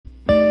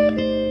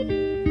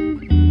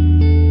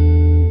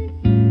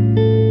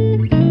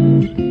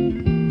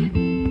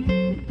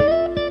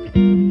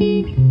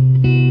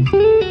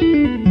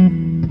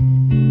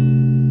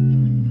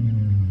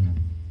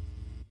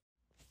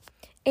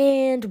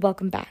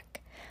welcome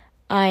back.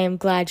 I am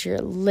glad you're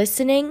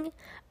listening.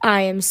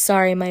 I am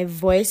sorry my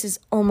voice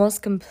is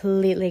almost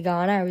completely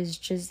gone. I was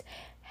just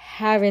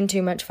having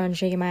too much fun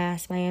shaking my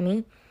ass,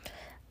 Miami.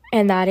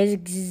 And that is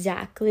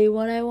exactly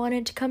what I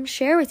wanted to come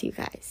share with you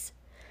guys.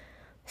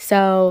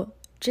 So,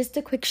 just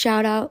a quick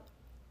shout out.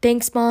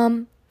 Thanks,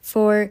 Mom,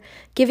 for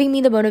giving me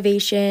the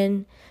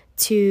motivation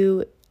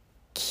to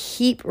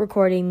keep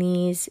recording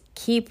these,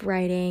 keep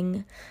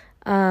writing,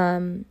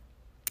 and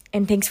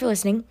thanks for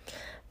listening.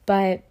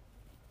 But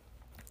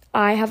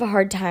I have a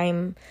hard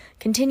time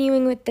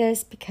continuing with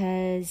this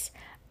because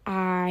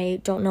I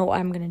don't know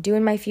what I'm going to do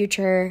in my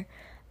future.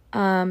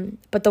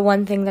 But the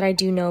one thing that I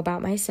do know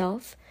about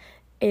myself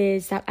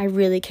is that I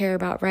really care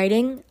about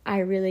writing.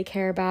 I really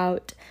care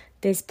about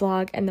this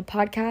blog and the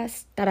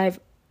podcast that I've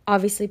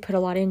obviously put a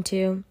lot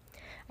into.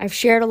 I've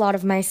shared a lot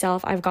of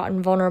myself. I've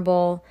gotten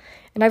vulnerable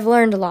and I've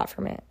learned a lot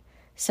from it.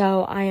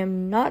 So I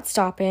am not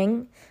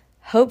stopping.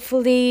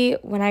 Hopefully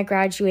when I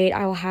graduate,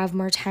 I will have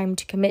more time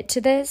to commit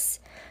to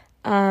this.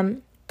 But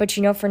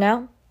for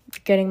now,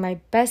 you're getting my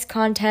best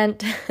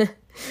content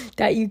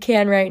that you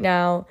can right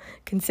now,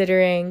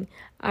 considering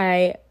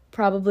I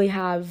probably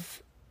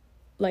have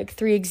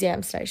 3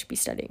 exams that I should be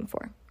studying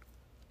for.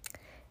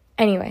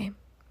 Anyway,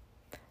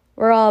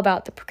 we're all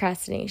about the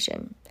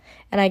procrastination.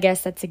 And I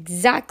guess that's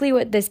exactly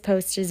what this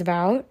post is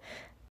about.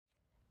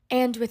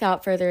 And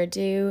without further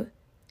ado,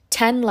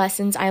 10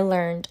 lessons I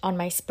learned on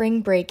my spring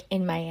break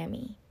in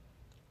Miami.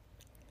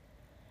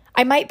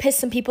 I might piss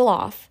some people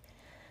off,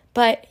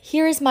 but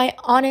here is my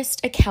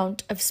honest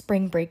account of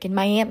spring break in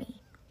Miami.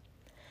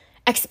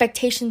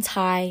 Expectations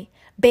high,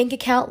 bank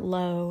account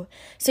low,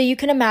 so you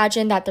can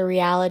imagine that the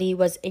reality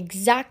was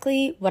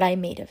exactly what I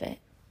made of it.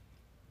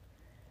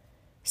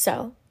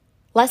 So,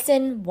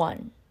 lesson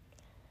 1.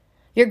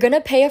 You're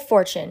gonna pay a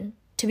fortune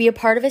to be a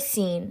part of a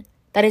scene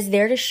that is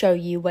there to show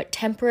you what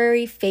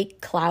temporary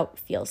fake clout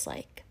feels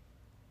like.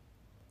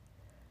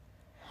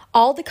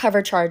 All the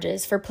cover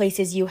charges for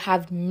places you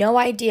have no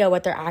idea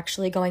what they're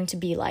actually going to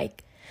be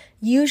like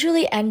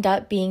usually end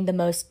up being the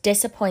most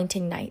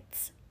disappointing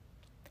nights.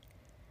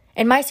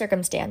 In my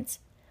circumstance,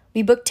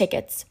 we booked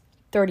tickets,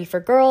 30 for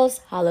girls,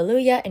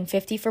 hallelujah, and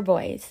 50 for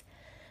boys,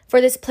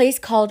 for this place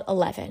called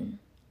 11,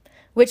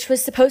 which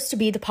was supposed to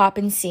be the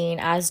poppin' scene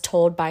as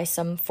told by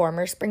some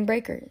former spring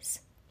breakers.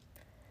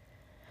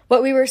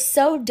 What we were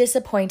so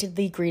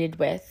disappointedly greeted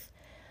with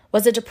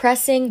was a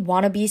depressing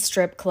wannabe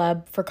strip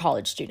club for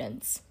college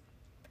students,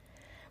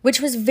 which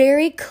was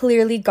very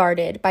clearly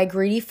guarded by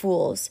greedy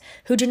fools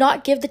who do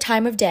not give the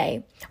time of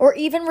day or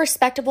even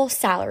respectable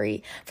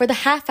salary for the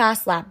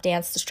half-assed lap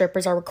dance the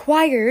strippers are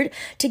required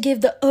to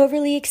give the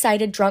overly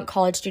excited drunk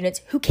college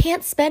students who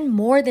can't spend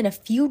more than a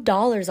few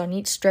dollars on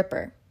each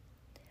stripper.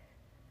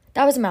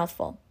 That was a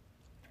mouthful.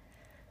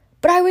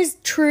 But I was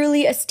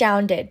truly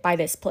astounded by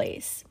this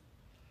place.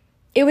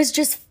 It was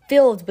just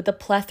filled with a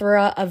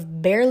plethora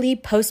of barely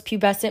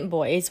post-pubescent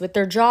boys with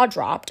their jaw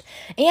dropped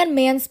and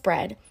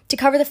manspread to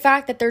cover the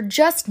fact that they're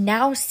just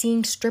now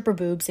seeing stripper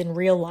boobs in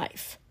real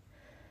life.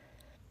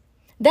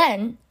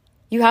 Then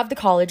you have the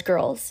college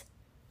girls,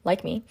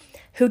 like me,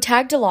 who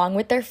tagged along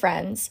with their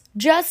friends,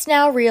 just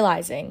now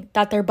realizing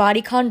that their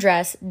bodycon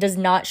dress does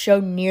not show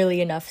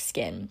nearly enough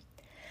skin,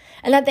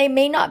 and that they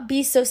may not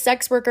be so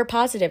sex worker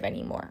positive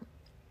anymore.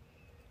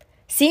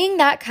 Seeing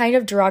that kind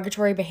of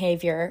derogatory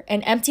behavior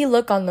and empty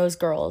look on those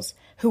girls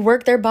who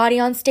work their body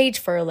on stage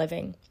for a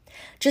living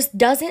just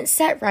doesn't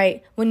set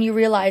right when you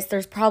realize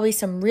there's probably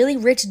some really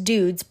rich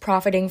dudes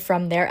profiting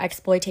from their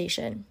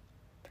exploitation,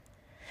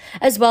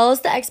 as well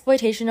as the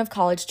exploitation of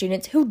college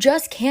students who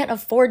just can't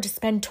afford to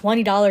spend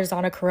 $20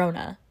 on a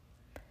Corona.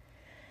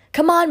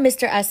 Come on,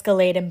 Mr.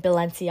 Escalade and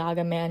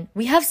Balenciaga, man.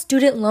 We have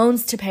student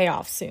loans to pay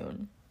off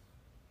soon.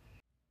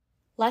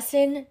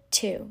 Lesson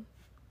 2.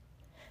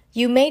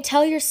 You may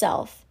tell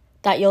yourself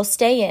that you'll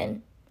stay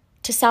in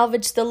to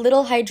salvage the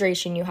little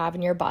hydration you have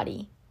in your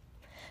body,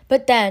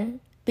 but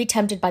then be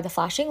tempted by the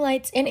flashing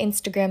lights and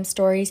Instagram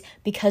stories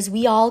because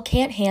we all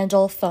can't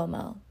handle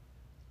FOMO.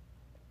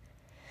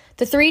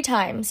 The 3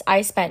 times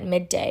I spent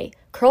midday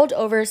curled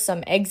over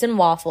some eggs and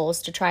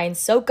waffles to try and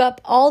soak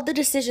up all the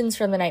decisions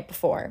from the night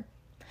before,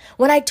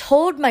 when I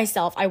told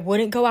myself I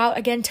wouldn't go out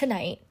again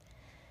tonight,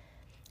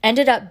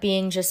 ended up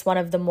being just one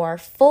of the more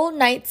full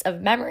nights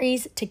of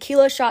memories,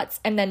 tequila shots,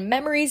 and then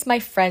memories my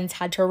friends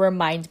had to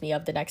remind me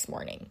of the next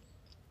morning.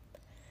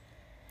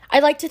 I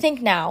like to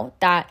think now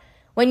that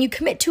when you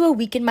commit to a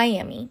week in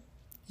Miami,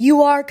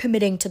 you are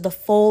committing to the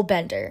full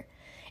bender,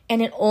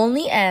 and it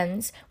only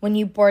ends when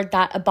you board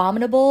that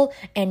abominable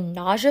and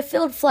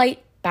nausea-filled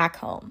flight back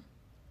home.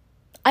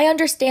 I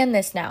understand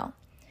this now,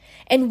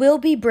 and will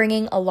be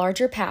bringing a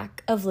larger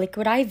pack of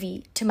Liquid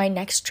IV to my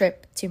next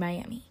trip to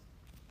Miami.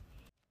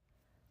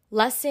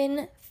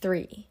 Lesson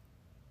 3.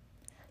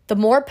 The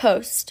more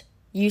posts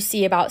you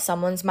see about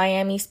someone's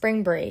Miami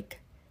spring break,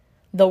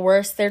 the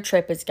worse their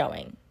trip is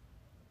going.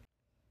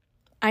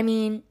 I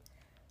mean,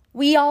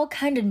 we all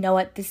kind of know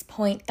at this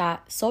point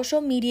that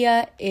social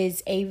media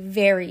is a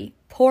very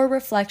poor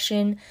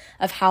reflection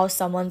of how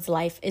someone's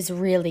life is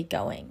really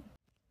going.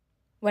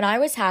 When I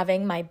was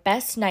having my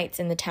best nights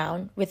in the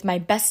town with my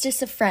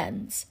bestest of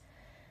friends,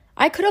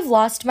 I could have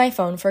lost my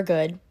phone for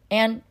good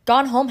and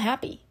gone home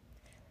happy.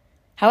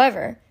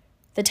 However,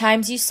 the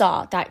times you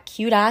saw that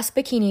cute-ass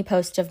bikini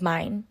post of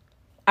mine,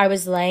 I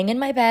was laying in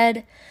my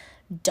bed,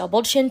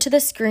 double chin to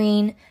the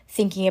screen,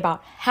 thinking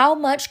about how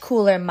much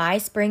cooler my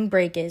spring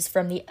break is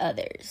from the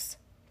others.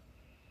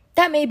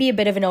 That may be a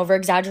bit of an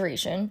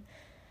over-exaggeration,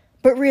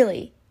 but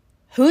really,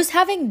 who's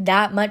having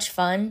that much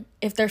fun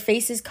if their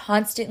face is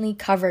constantly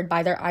covered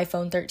by their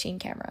iPhone 13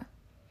 camera?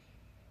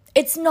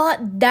 It's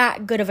not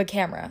that good of a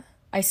camera,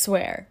 I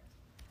swear.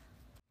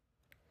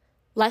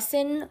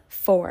 Lesson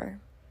 4.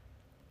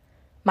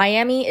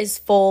 Miami is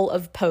full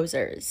of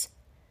posers.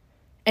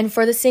 And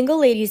for the single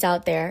ladies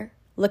out there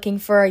looking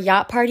for a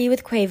yacht party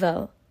with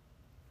Quavo,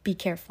 be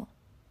careful.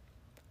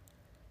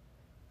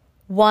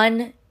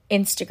 1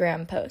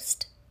 Instagram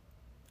post.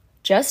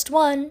 Just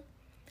one,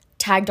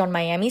 tagged on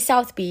Miami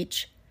South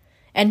Beach,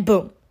 and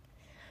boom,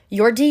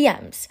 your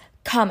DMs,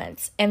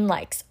 comments, and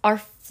likes are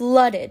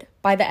flooded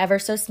by the ever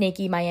so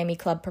snaky Miami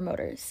club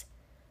promoters.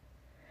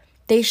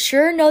 They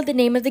sure know the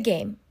name of the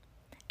game,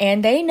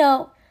 and they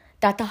know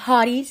that the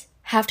hotties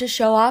have to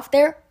show off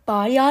their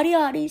body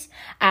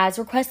as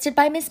requested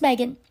by Miss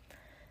Megan.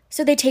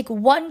 So they take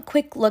one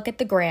quick look at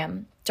the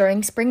gram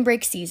during spring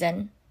break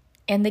season,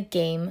 and the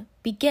game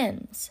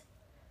begins.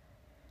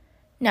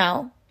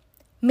 Now,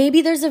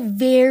 maybe there's a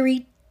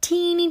very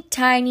teeny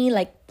tiny,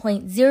 like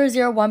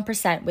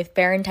 0.001% with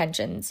fair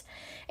intentions,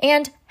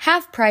 and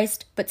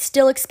half-priced but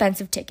still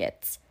expensive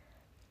tickets.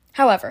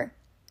 However,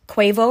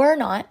 Quavo or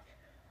not,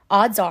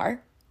 odds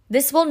are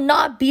this will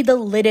not be the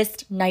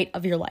littest night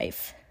of your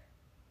life.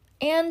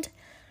 And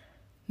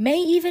may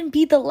even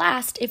be the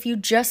last if you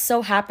just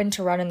so happen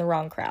to run in the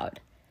wrong crowd.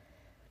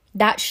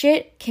 That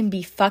shit can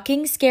be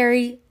fucking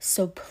scary,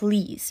 so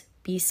please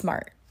be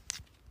smart.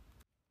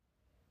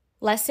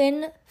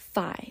 Lesson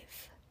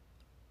 5.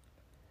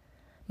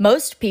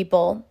 Most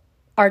people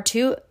are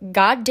too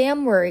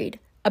goddamn worried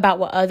about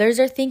what others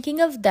are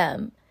thinking of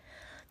them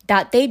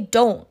that they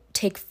don't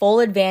take full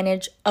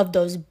advantage of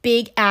those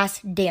big-ass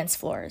dance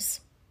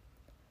floors.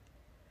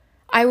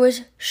 I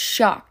was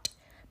shocked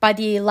by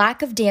the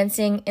lack of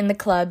dancing in the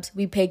clubs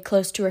we paid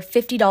close to a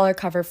 $50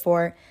 cover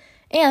for,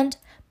 and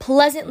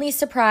pleasantly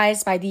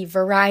surprised by the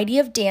variety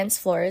of dance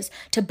floors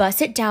to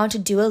bust it down to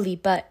Dua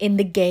Lipa in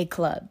the gay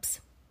clubs.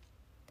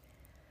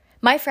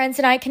 My friends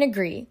and I can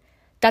agree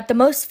that the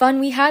most fun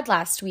we had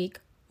last week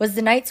was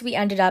the nights we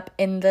ended up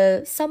in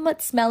the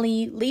somewhat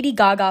smelly, Lady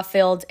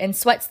Gaga-filled and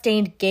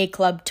sweat-stained gay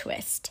club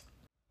Twist.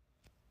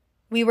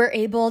 We were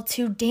able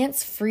to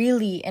dance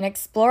freely and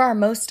explore our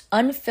most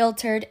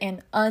unfiltered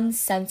and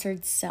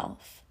uncensored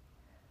self.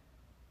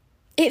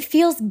 It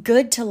feels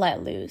good to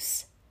let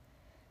loose.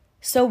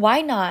 So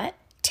why not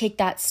take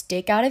that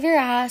stick out of your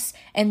ass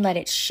and let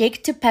it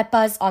shake to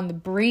pepas on the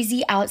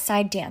breezy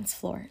outside dance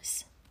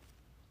floors?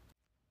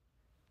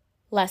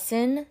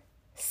 Lesson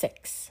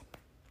 6.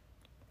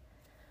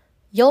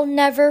 You'll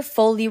never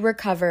fully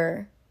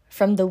recover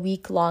from the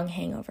week-long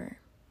hangover.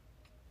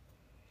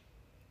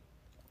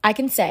 I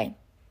can say,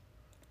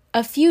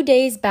 a few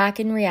days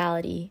back in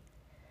reality,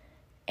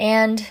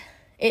 and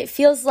it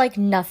feels like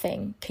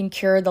nothing can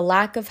cure the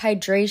lack of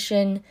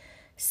hydration,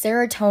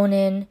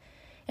 serotonin,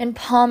 and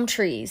palm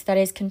trees that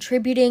is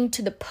contributing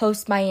to the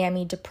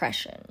post-Miami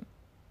depression.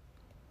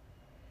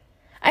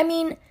 I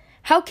mean,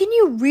 how can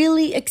you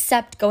really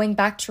accept going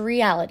back to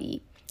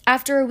reality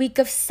after a week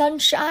of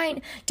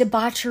sunshine,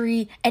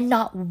 debauchery, and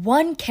not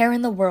one care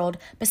in the world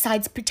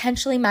besides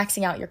potentially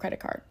maxing out your credit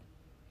card?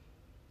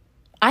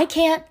 I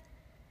can't.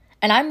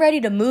 And I'm ready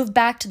to move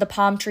back to the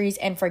palm trees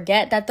and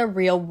forget that the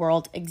real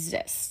world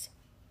exists.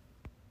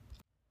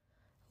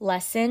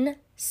 Lesson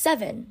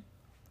 7.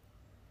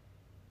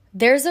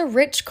 There's a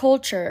rich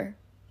culture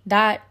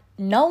that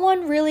no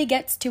one really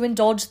gets to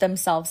indulge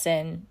themselves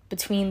in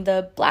between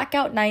the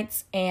blackout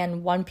nights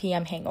and 1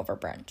 p.m. hangover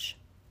brunch.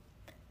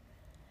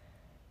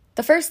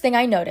 The first thing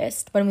I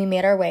noticed when we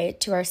made our way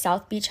to our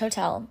South Beach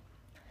hotel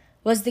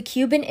was the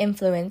Cuban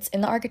influence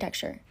in the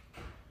architecture.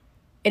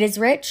 It is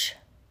rich,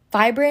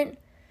 vibrant,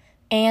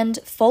 and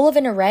full of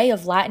an array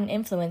of Latin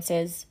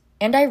influences,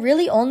 and I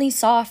really only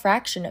saw a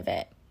fraction of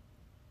it.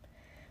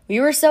 We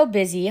were so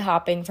busy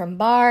hopping from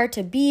bar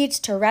to beach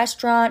to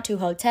restaurant to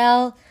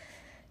hotel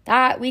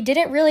that we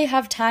didn't really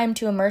have time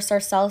to immerse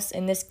ourselves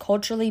in this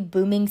culturally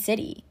booming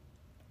city.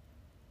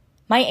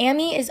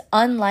 Miami is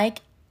unlike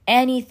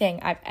anything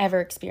I've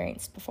ever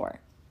experienced before.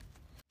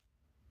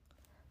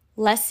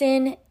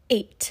 Lesson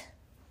 8.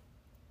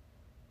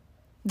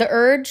 The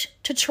urge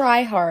to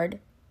try hard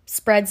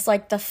spreads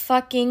like the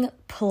fucking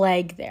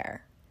plague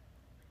there.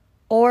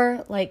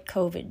 Or like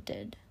COVID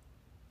did.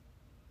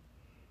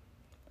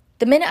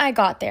 The minute I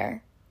got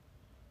there,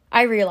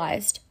 I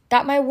realized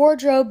that my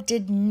wardrobe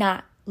did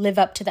not live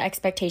up to the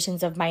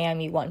expectations of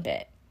Miami one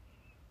bit.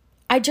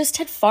 I just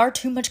had far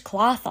too much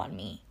cloth on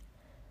me.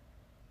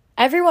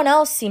 Everyone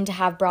else seemed to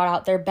have brought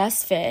out their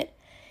best fit,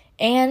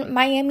 and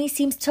Miami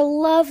seems to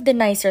love the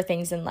nicer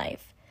things in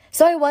life,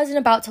 so I wasn't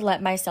about to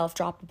let myself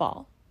drop the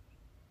ball.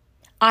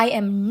 I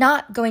am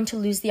not going to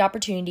lose the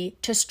opportunity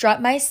to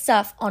strut my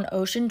stuff on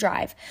Ocean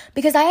Drive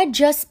because I had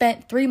just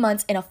spent 3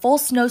 months in a full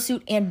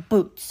snowsuit and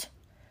boots.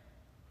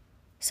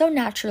 So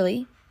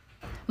naturally,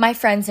 my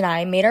friends and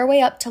I made our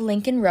way up to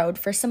Lincoln Road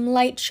for some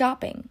light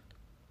shopping.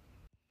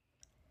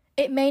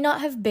 It may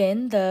not have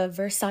been the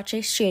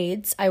Versace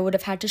shades I would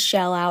have had to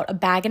shell out a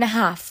bag and a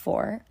half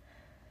for,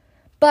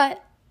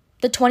 but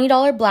the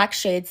 $20 black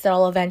shades that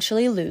I'll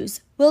eventually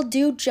lose will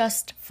do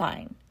just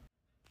fine.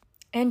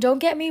 And don't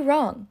get me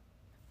wrong,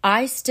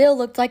 I still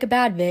looked like a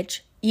bad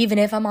bitch, even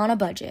if I'm on a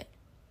budget.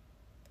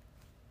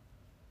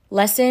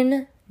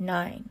 Lesson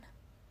 9.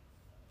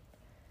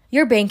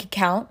 Your bank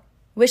account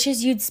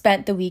wishes you'd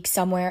spent the week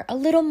somewhere a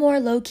little more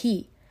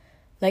low-key,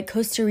 like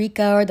Costa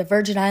Rica or the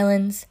Virgin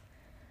Islands.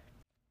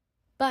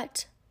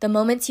 But the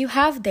moments you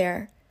have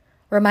there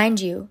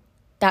remind you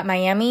that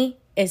Miami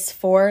is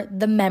for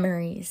the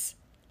memories,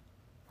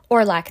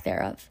 or lack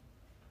thereof.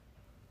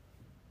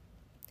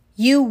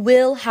 You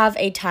will have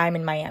a time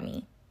in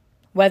Miami,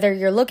 whether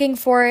you're looking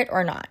for it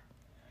or not.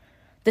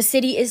 The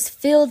city is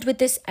filled with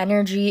this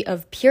energy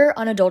of pure,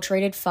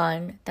 unadulterated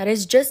fun that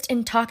is just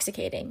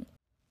intoxicating.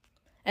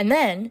 And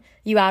then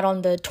you add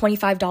on the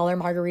 $25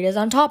 margaritas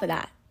on top of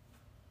that.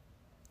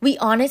 We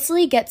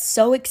honestly get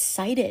so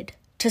excited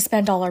to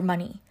spend all our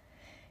money.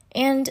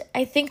 And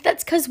I think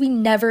that's because we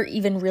never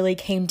even really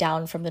came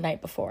down from the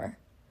night before.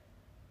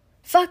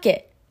 Fuck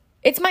it.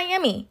 It's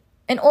Miami,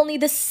 and only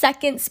the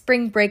second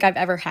spring break I've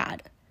ever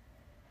had.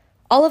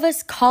 All of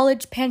us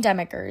college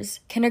pandemicers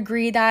can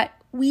agree that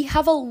we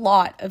have a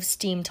lot of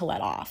steam to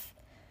let off.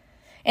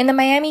 And the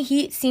Miami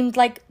heat seemed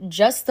like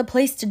just the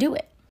place to do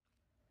it.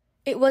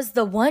 It was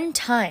the one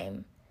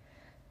time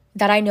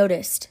that I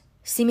noticed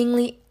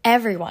seemingly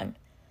everyone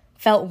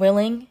felt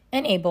willing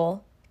and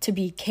able to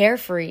be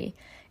carefree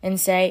and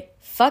say,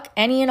 fuck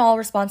any and all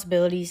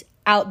responsibilities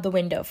out the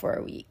window for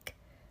a week.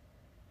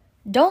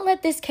 Don't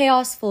let this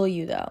chaos fool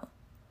you, though.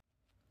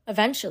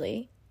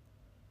 Eventually,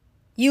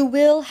 you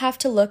will have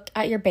to look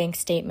at your bank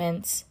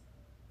statements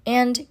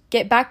and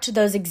get back to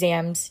those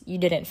exams you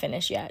didn't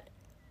finish yet.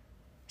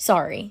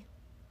 Sorry.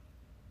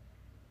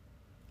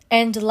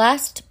 And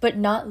last but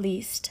not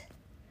least,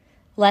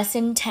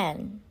 lesson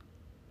 10.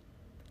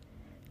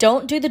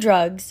 Don't do the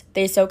drugs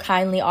they so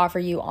kindly offer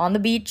you on the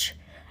beach,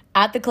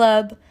 at the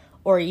club,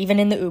 or even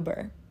in the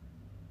Uber.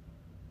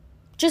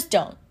 Just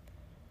don't.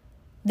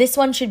 This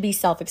one should be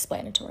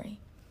self-explanatory.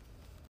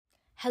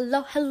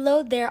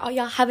 Hello there. Are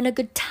y'all having a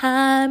good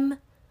time?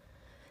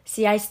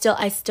 See, I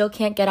still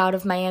can't get out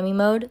of Miami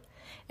mode,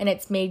 and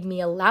it's made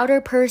me a louder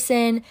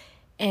person,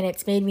 and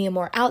it's made me a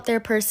more out there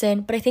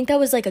person, but I think that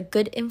was like a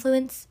good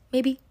influence.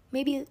 Maybe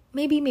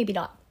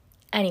not.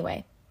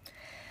 Anyway,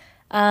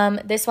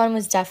 this one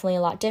was definitely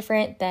a lot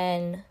different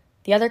than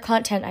the other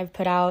content I've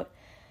put out.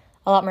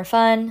 A lot more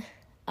fun.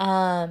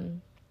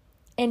 And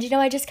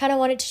I just kind of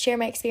wanted to share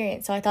my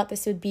experience, so I thought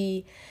this would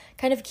be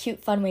kind of a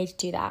cute, fun way to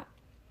do that.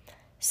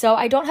 So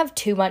I don't have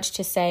too much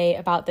to say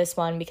about this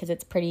one because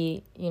it's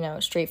pretty,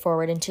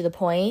 straightforward and to the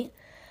point.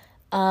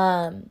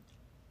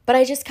 But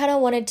I just kind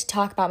of wanted to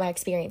talk about my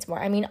experience more.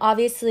 I mean,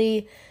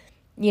 obviously,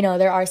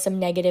 there are some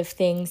negative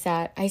things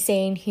that I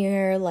say in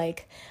here,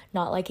 like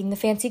not liking the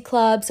fancy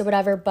clubs or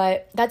whatever,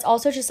 but that's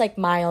also just like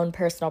my own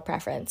personal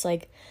preference.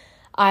 Like,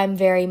 I'm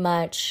very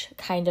much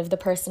kind of the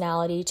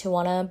personality to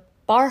want to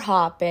bar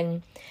hop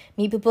and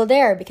meet people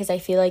there because I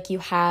feel like you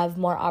have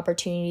more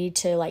opportunity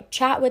to like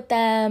chat with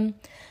them.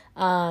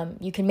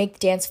 You can make the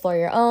dance floor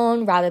your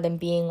own rather than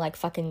being like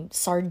fucking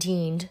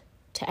sardined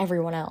to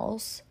everyone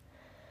else.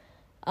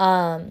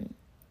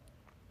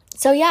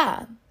 So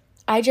yeah,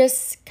 I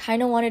just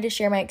kind of wanted to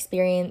share my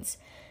experience.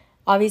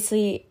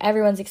 Obviously,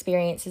 everyone's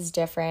experience is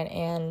different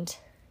and,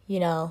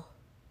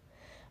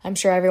 I'm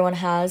sure everyone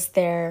has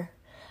their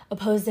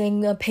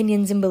opposing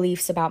opinions and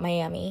beliefs about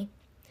Miami.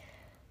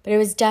 But it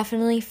was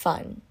definitely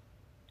fun.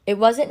 It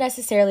wasn't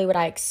necessarily what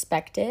I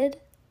expected,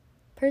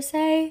 per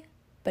se,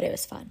 but it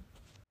was fun.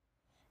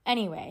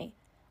 Anyway,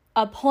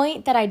 a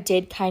point that I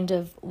did kind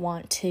of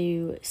want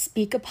to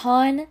speak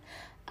upon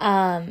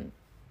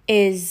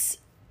is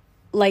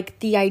like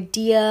the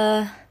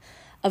idea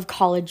of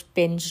college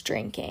binge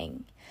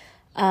drinking.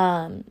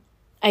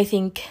 I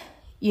think,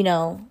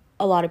 a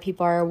lot of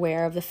people are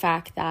aware of the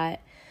fact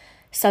that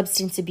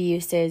substance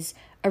abuse is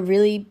a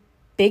really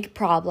big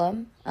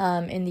problem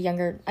in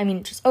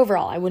the just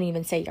overall, I wouldn't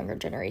even say younger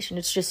generation.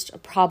 It's just a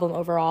problem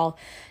overall,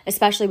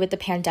 especially with the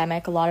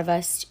pandemic. A lot of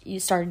us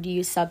started to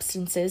use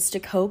substances to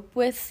cope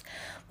with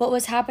what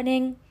was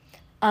happening.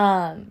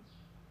 And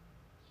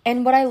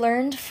what I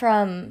learned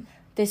from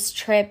this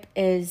trip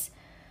is,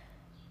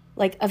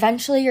 like,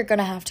 eventually you're going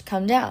to have to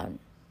come down,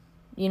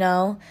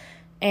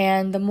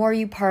 And the more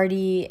you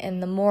party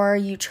and the more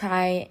you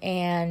try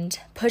and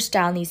push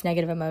down these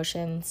negative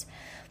emotions,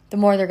 the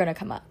more they're going to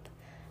come up.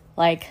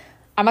 Like,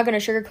 I'm not going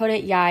to sugarcoat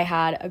it. Yeah, I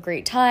had a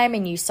great time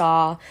and you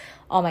saw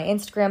all my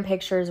Instagram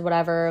pictures,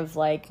 whatever, of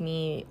like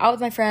me out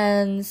with my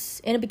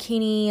friends in a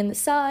bikini in the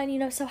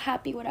sun, so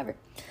happy, whatever.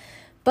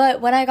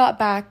 But when I got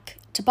back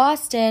to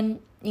Boston,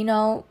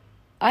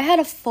 I had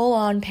a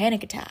full-on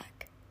panic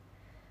attack.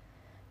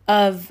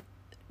 of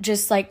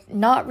just like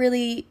not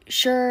really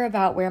sure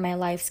about where my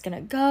life's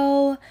gonna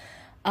go,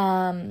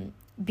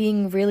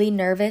 being really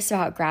nervous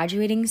about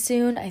graduating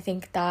soon. I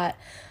think that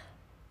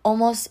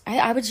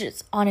I would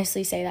just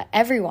honestly say that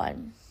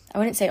everyone, I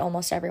wouldn't say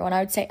almost everyone, I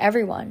would say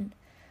everyone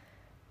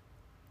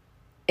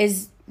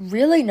is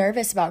really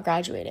nervous about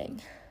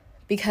graduating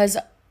because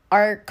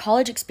our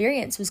college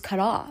experience was cut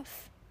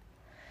off.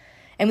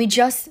 And we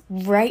just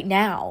right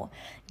now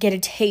get a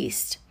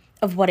taste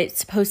of what it's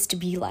supposed to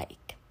be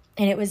like.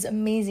 And it was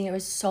amazing. It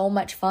was so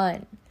much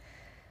fun.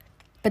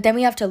 But then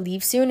we have to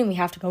leave soon and we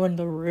have to go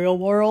into the real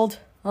world.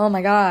 Oh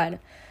my God.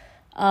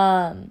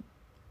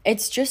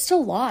 It's just a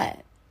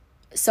lot.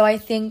 So I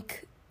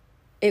think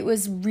it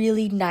was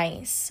really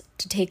nice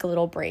to take a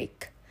little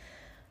break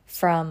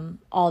from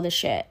all the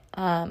shit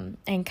and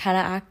kind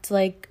of act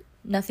like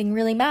nothing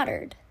really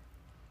mattered.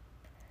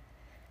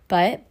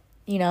 But,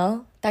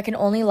 that can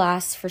only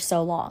last for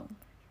so long.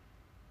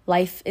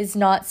 Life is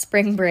not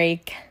spring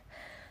break,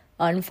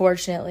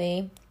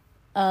 unfortunately.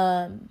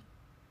 And,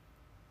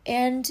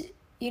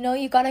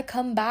 you gotta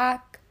come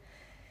back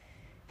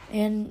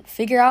and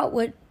figure out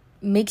what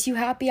makes you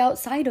happy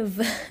outside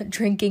of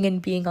drinking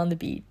and being on the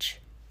beach.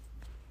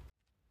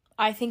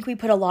 I think we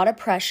put a lot of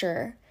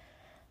pressure,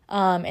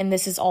 and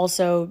this is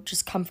also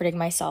just comforting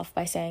myself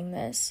by saying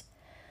this,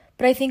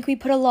 but I think we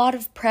put a lot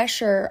of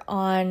pressure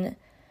on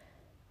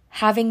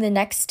having the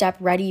next step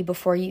ready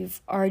before you've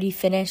already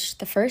finished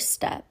the first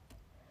step.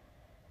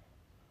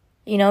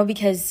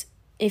 Because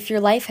if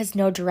your life has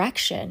no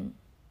direction,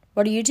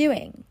 what are you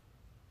doing?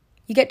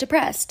 You get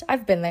depressed.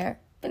 I've been there.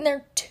 Been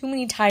there too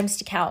many times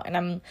to count, and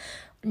I'm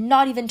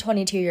not even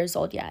 22 years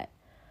old yet.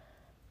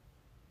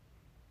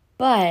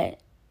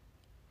 But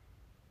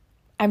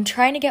I'm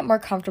trying to get more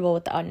comfortable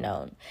with the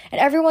unknown.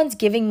 And everyone's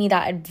giving me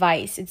that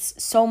advice.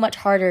 It's so much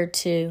harder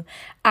to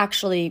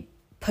actually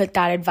put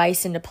that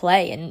advice into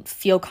play and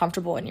feel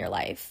comfortable in your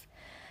life.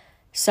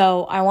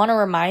 So I want to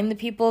remind the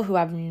people who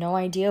have no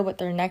idea what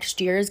their next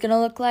year is going to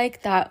look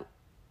like that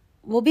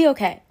we'll be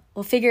okay.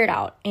 We'll figure it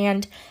out.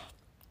 And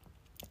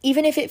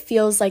even if it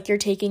feels like you're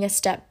taking a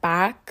step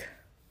back,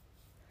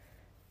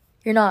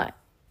 you're not,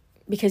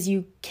 because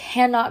you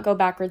cannot go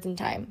backwards in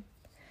time.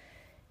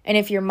 And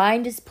if your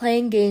mind is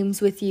playing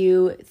games with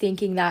you,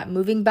 thinking that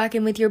moving back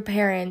in with your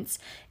parents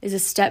is a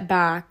step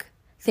back,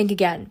 think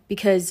again,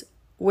 because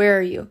where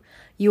are you?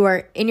 You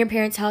are in your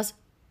parents' house,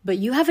 but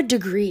you have a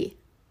degree.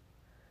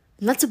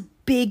 And that's a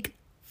big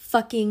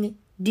fucking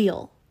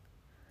deal.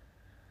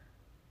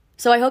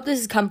 So I hope this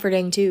is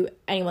comforting to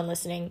anyone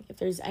listening, if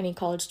there's any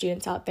college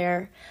students out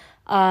there,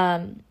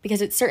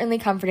 because it's certainly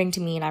comforting to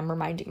me, and I'm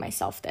reminding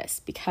myself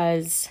this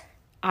because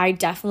I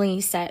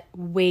definitely set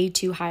way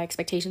too high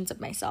expectations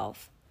of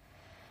myself.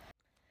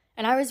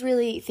 And I was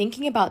really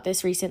thinking about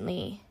this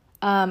recently.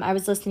 I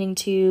was listening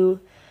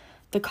to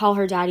the Call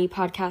Her Daddy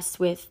podcast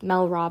with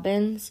Mel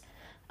Robbins,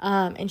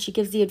 and she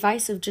gives the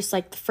advice of just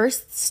like the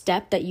first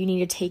step that you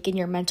need to take in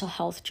your mental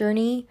health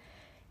journey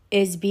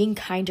is being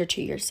kinder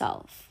to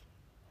yourself.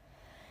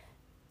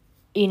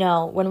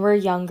 When we're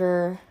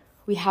younger,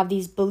 we have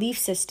these belief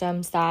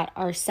systems that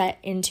are set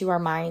into our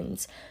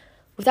minds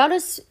without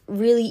us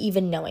really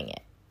even knowing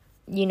it.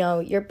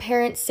 Your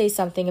parents say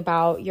something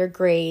about your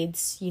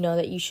grades,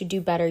 that you should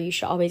do better, you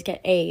should always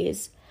get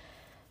A's.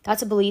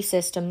 That's a belief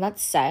system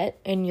that's set,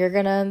 and you're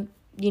gonna,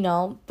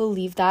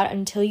 believe that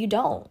until you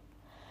don't.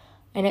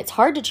 And it's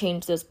hard to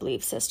change those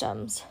belief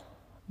systems.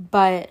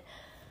 But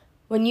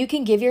when you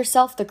can give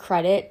yourself the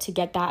credit to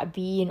get that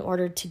B in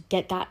order to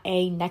get that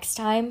A next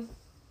time,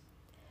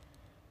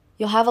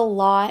 you'll have a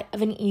lot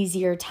of an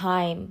easier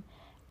time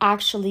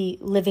actually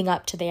living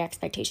up to the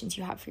expectations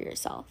you have for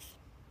yourself.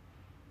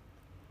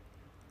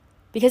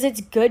 Because it's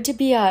good to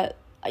be a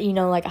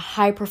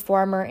high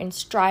performer and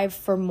strive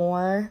for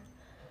more.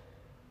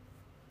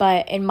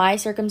 But in my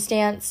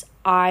circumstance,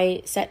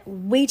 I set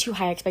way too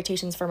high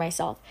expectations for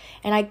myself,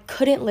 and I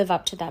couldn't live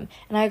up to them.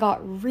 And I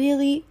got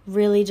really,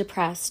 really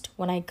depressed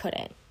when I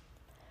couldn't.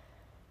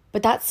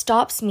 But that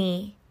stops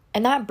me,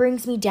 and that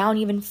brings me down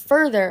even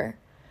further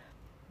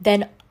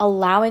than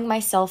allowing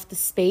myself the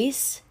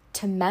space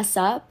to mess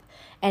up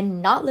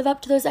and not live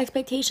up to those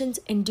expectations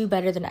and do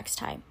better the next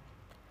time.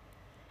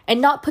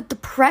 And not put the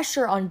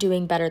pressure on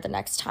doing better the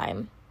next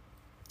time,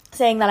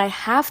 saying that I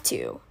have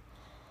to,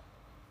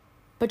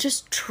 but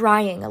just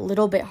trying a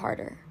little bit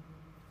harder.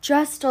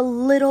 Just a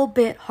little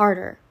bit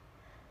harder.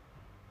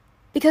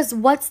 Because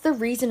what's the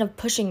reason of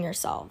pushing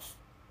yourself?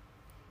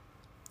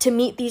 To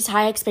meet these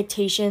high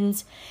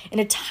expectations in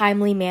a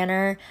timely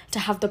manner, to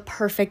have the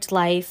perfect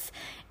life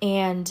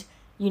and,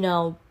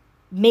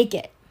 make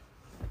it.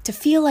 To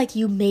feel like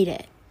you made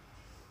it.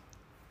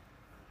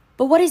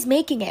 But what is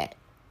making it?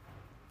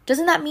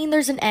 Doesn't that mean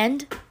there's an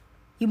end?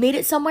 You made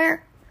it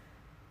somewhere?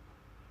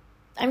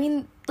 I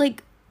mean, we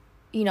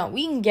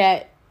can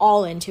get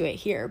all into it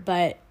here,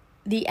 but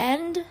the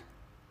end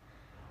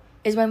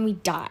is when we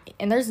die,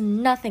 and there's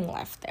nothing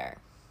left there.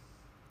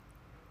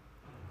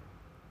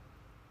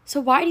 So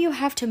why do you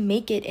have to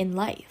make it in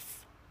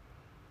life?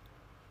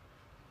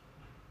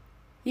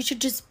 You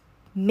should just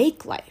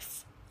make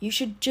life. You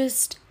should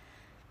just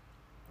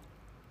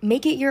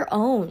make it your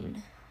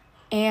own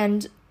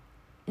and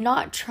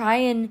not try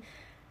and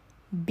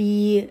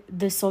be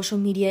the social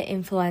media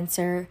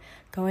influencer,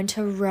 going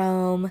to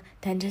Rome,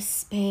 then to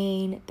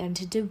Spain, then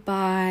to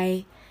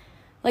Dubai.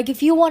 Like,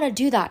 if you want to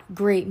do that,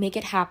 great, make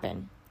it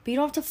happen. But you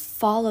don't have to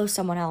follow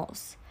someone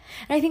else.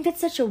 And I think that's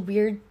such a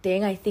weird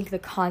thing. I think the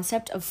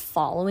concept of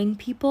following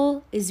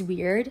people is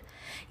weird.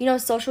 You know,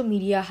 social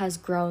media has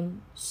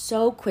grown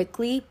so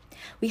quickly.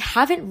 We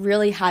haven't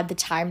really had the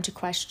time to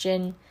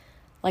question,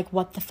 like,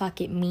 what the fuck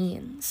it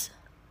means.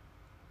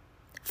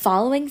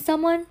 Following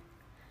someone,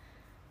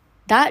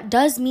 that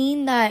does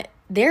mean that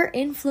they're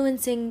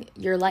influencing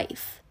your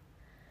life.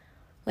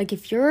 Like,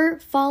 if you're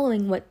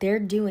following what they're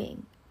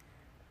doing,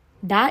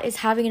 that is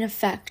having an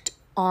effect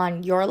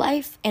on your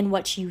life and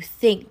what you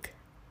think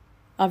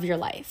of your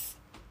life.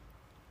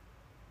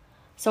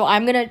 So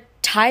I'm going to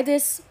tie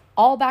this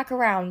all back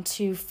around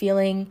to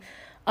feeling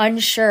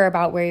unsure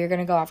about where you're going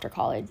to go after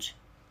college.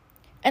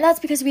 And that's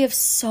because we have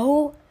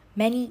so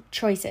many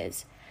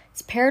choices.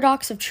 It's a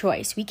paradox of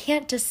choice. We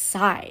can't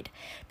decide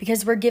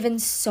because we're given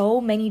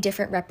so many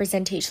different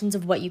representations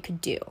of what you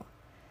could do.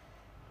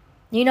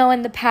 You know,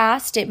 in the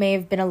past, it may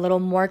have been a little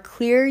more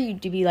clear. You'd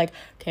be like,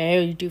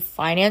 okay, you do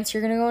finance,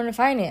 you're going to go into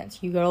finance.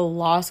 You go to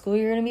law school,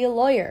 you're going to be a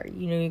lawyer.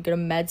 You know, you go to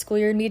med school,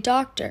 you're going to be a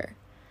doctor.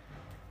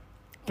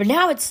 But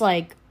now it's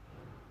like,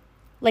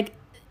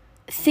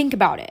 think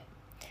about it.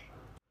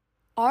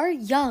 Our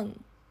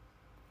young,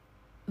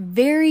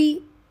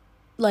 very,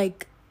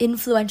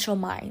 influential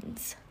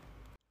minds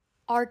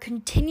are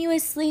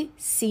continuously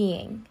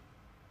seeing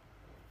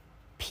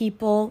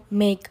people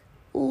make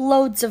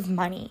loads of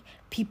money.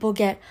 People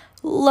get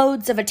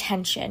loads of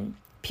attention.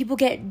 People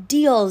get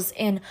deals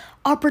and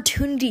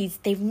opportunities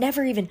they've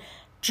never even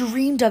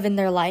dreamed of in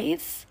their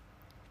life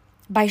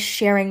by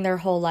sharing their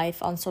whole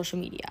life on social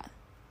media.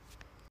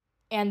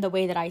 And the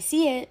way that I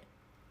see it,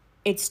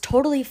 it's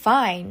totally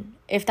fine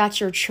if that's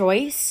your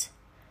choice.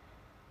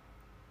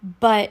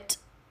 But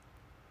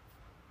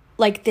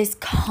this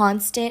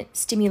constant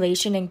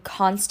stimulation and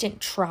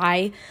constant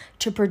try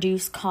to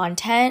produce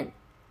content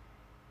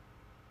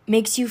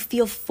makes you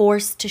feel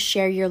forced to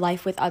share your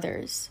life with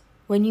others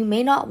when you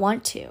may not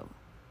want to.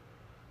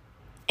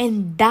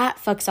 And that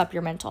fucks up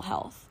your mental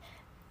health.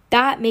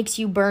 That makes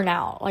you burn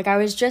out. I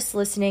was just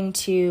listening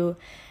to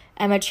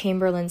Emma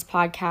Chamberlain's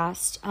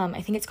podcast.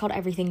 I think it's called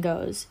Everything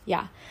Goes.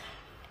 Yeah.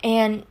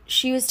 And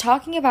she was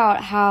talking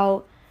about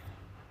how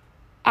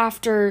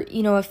after,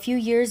 a few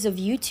years of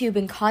YouTube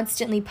and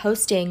constantly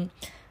posting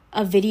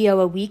a video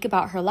a week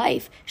about her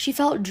life, she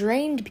felt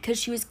drained because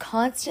she was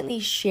constantly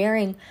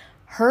sharing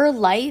her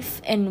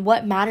life and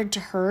what mattered to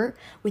her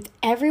with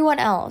everyone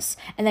else,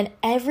 and then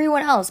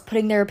everyone else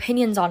putting their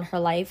opinions on her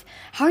life.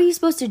 How are you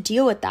supposed to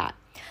deal with that?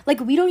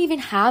 We don't even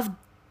have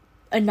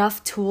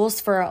enough tools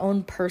for our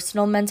own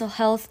personal mental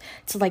health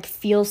to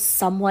feel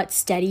somewhat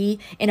steady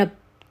in a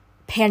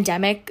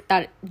pandemic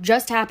that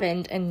just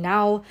happened and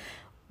now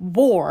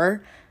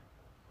war.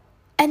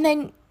 And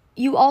then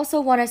you also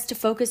want us to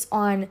focus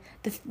on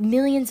the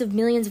millions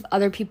of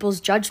other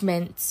people's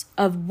judgments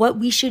of what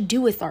we should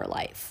do with our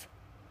life.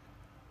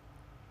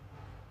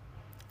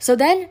 So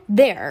then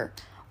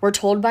we're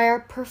told by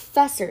our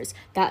professors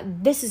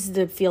that this is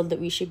the field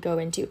that we should go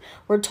into.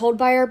 We're told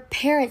by our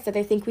parents that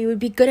they think we would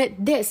be good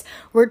at this.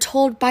 We're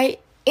told by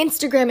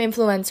Instagram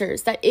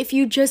influencers that if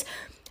you just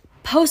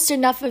post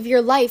enough of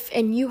your life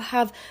and you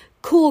have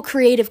cool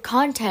creative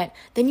content,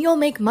 then you'll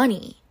make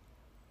money.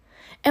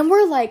 And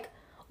we're like,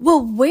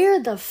 well,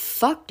 where the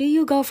fuck do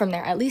you go from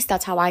there? At least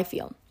that's how I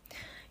feel.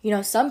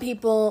 Some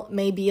people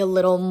may be a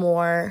little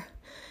more,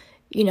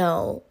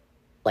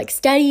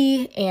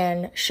 steady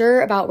and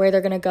sure about where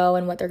they're going to go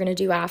and what they're going to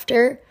do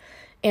after.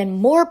 And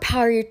more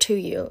power to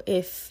you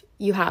if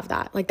you have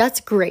that. That's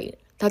great.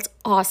 That's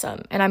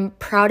awesome. And I'm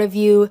proud of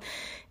you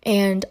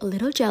and a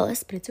little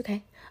jealous, but it's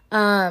okay.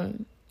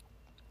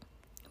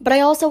 But I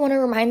also want to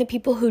remind the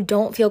people who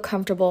don't feel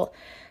comfortable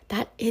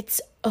that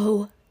it's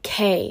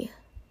okay.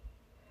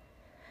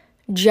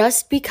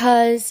 Just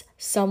because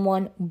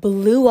someone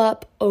blew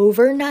up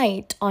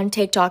overnight on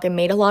TikTok and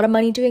made a lot of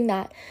money doing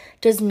that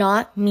does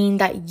not mean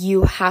that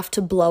you have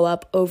to blow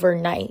up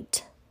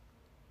overnight.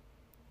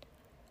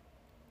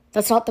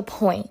 That's not the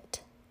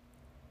point.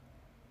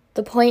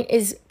 The point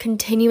is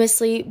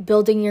continuously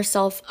building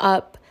yourself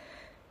up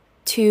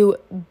to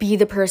be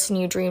the person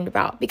you dreamed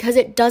about, because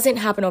it doesn't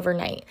happen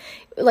overnight.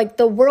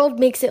 The world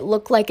makes it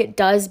look like it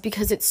does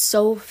because it's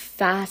so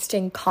fast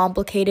and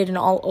complicated and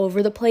all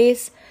over the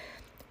place.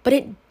 But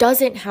it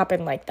doesn't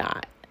happen like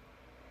that.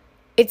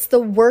 It's the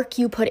work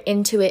you put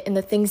into it and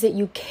the things that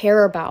you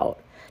care about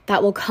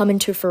that will come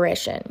into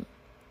fruition.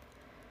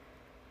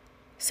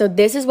 So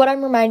this is what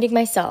I'm reminding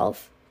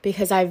myself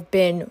because I've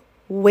been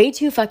way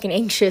too fucking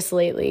anxious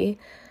lately.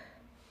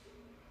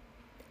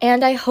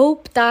 And I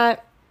hope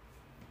that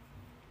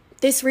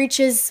this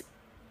reaches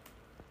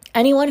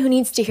anyone who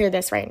needs to hear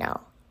this right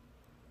now.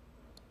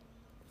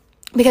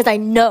 Because I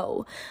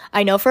know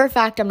for a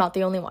fact I'm not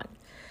the only one.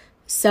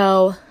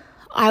 So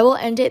I will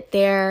end it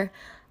there.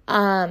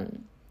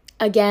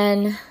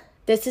 again,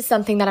 this is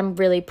something that I'm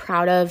really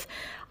proud of.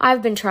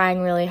 I've been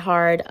trying really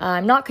hard.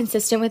 I'm not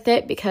consistent with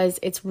it because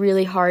it's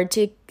really hard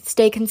to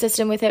stay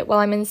consistent with it while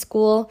I'm in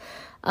school.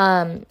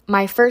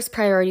 My first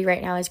priority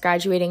right now is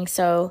graduating,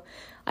 so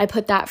I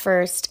put that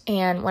first,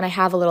 and when I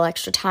have a little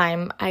extra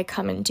time, I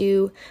come and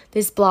do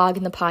this blog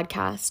and the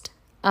podcast.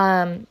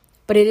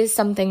 But it is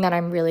something that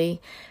I'm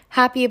really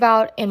happy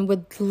about and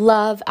would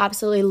love,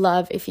 absolutely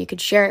love, if you could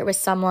share it with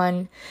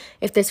someone.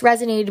 If this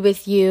resonated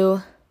with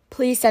you,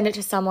 please send it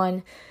to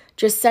someone.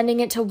 Just sending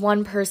it to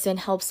one person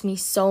helps me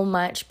so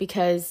much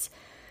because,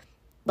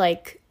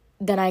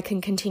 then I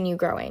can continue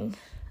growing.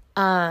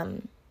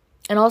 And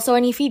also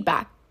any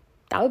feedback.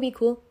 That would be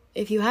cool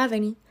if you have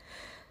any.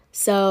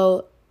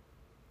 So,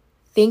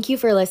 thank you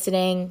for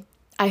listening.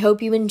 I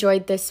hope you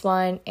enjoyed this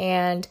one.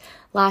 And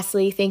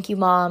lastly, thank you,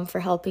 Mom,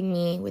 for helping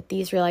me with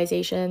these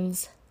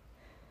realizations.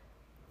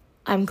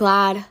 I'm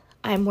glad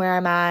I'm where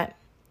I'm at.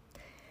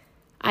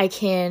 I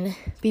can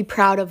be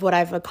proud of what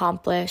I've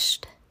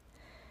accomplished.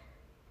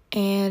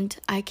 And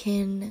I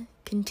can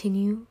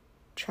continue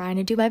trying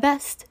to do my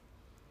best.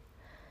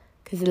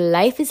 Because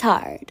life is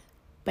hard.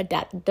 But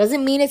that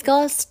doesn't mean it's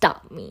going to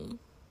stop me.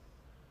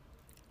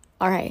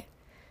 All right.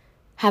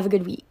 Have a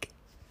good week.